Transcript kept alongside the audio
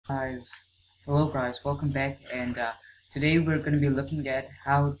Guys, hello guys, welcome back, and today we're going to be looking at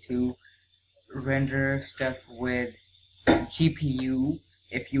how to render stuff with GPU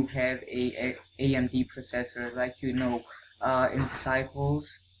if you have a AMD processor. Like in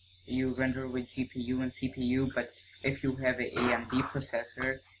cycles you render with GPU and CPU, but if you have a AMD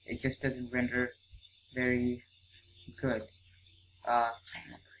processor it just doesn't render very good. uh,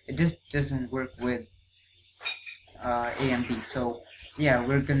 it just doesn't work with AMD. So yeah,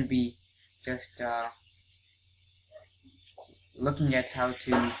 we're gonna be just looking at how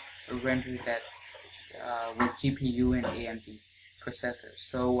to render that with GPU and AMD processors.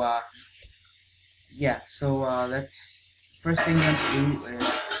 So let's first thing you want to do is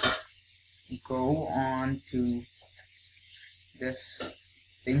just go on to this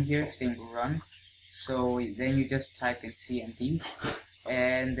thing here saying run. So then you just type in CMD,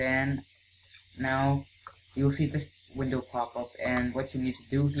 and then now you'll see this window pop up, and what you need to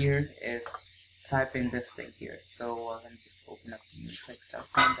do here is type in this thing here. So let me just open up the new text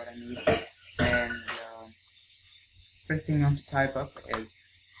document that I need, and first thing you want to type up is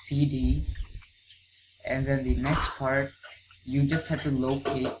CD, and then the next part you just have to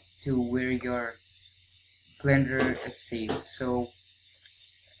locate to where your Blender is saved. So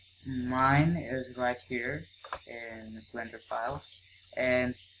mine is right here in Blender files,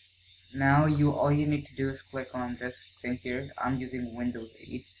 and now all you need to do is click on this thing here. I'm using Windows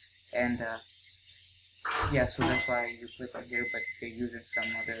 8, and yeah, so that's why you click on here. But if you're using some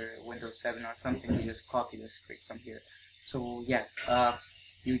other Windows 7 or something, you just copy this straight from here. So yeah,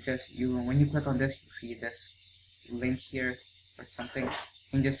 when you click on this, you see this link here or something. You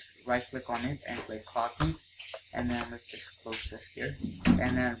can just right click on it and click copy, and then let's just close this here,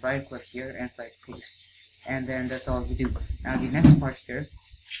 and then right click here and click paste, and then that's all you do. Now the next part here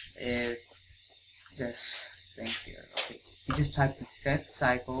is this thing here. Okay, you just type in set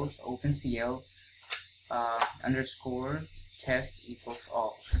cycles OpenCL underscore test equals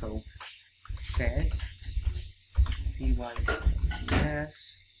all. So set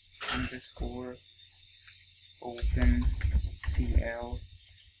CYS underscore OpenCL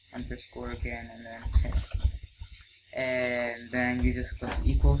underscore again, and then test, and then you just click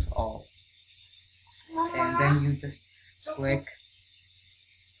equals all, and then you just click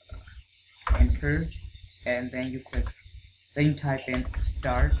enter, and then you type in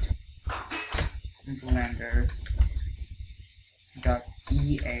start blender.exe,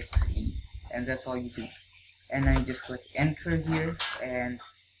 and that's all you do. And then you just click enter here, and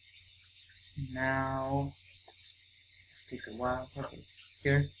now this takes a while. Okay,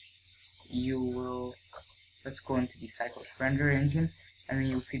 here you will, let's go into the cycles render engine, and then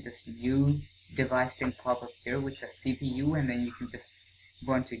you'll see this new device thing pop up here which has CPU, and then you can just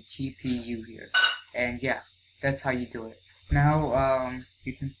go into GPU here, and yeah, that's how you do it. Now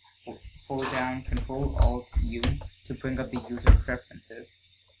you can hold down Control Alt U to bring up the user preferences,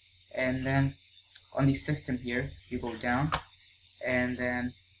 and then on the system here you go down, and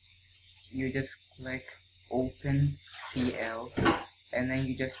then you just click Open CL, and then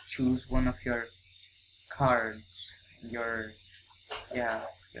you just choose one of your cards, your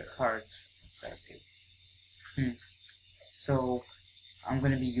cards. So I'm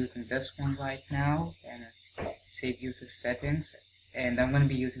going to be using this one right now, and it's save user settings, and I'm going to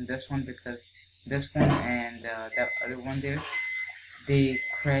be using this one because this one and that other one there, they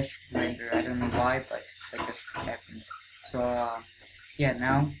crash Blender. I don't know why, but that just happens. So yeah,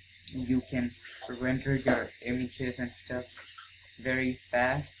 now you can render your images and stuff very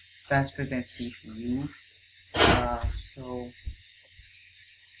faster than CPU. So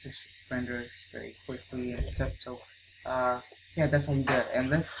just renders very quickly and stuff. So yeah, that's how you do it. And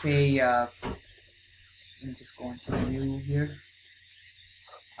let's say let me just go into new here.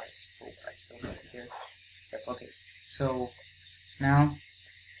 I hope I still have it here. Yep, okay, so now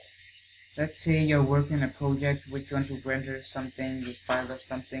let's say you're working on a project which you want to render something, you file or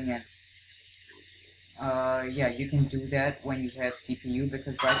something, and yeah, you can do that when you have CPU,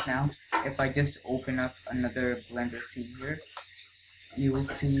 because right now if I just open up another Blender scene here, you will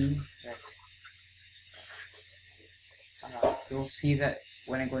see that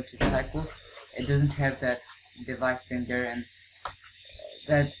when I go to cycles, it doesn't have that device in there, and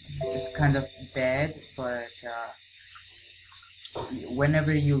that is kind of bad. But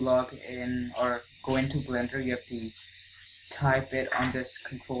whenever you log in or go into Blender, you have to type it on this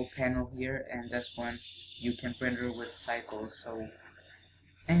control panel here, and that's when you can render with cycles. So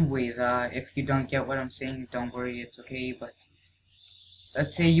anyways, if you don't get what I'm saying, don't worry, it's okay. But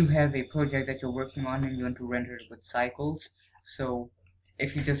let's say you have a project that you're working on and you want to render it with cycles. So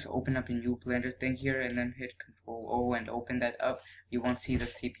if you just open up a new Blender thing here and then hit Control O and open that up, you won't see the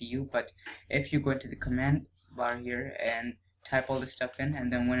CPU. But if you go into the command bar here and type all the stuff in,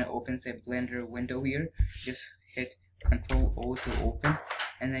 and then when it opens a Blender window here, just hit Control O to open,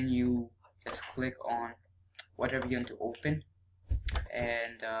 and then you just click on whatever you want to open,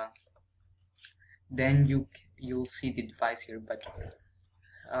 and then you'll see the device here. But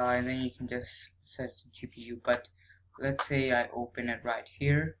and then you can just set it to GPU. But let's say I open it right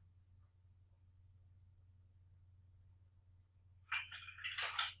here,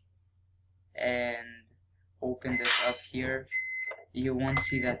 and open this up here, you won't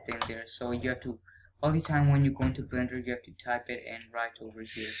see that thing there. So you have to, all the time when you go into Blender, you have to type it in right over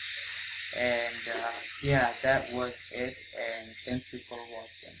here. And yeah, that was it, and thank you for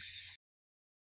watching.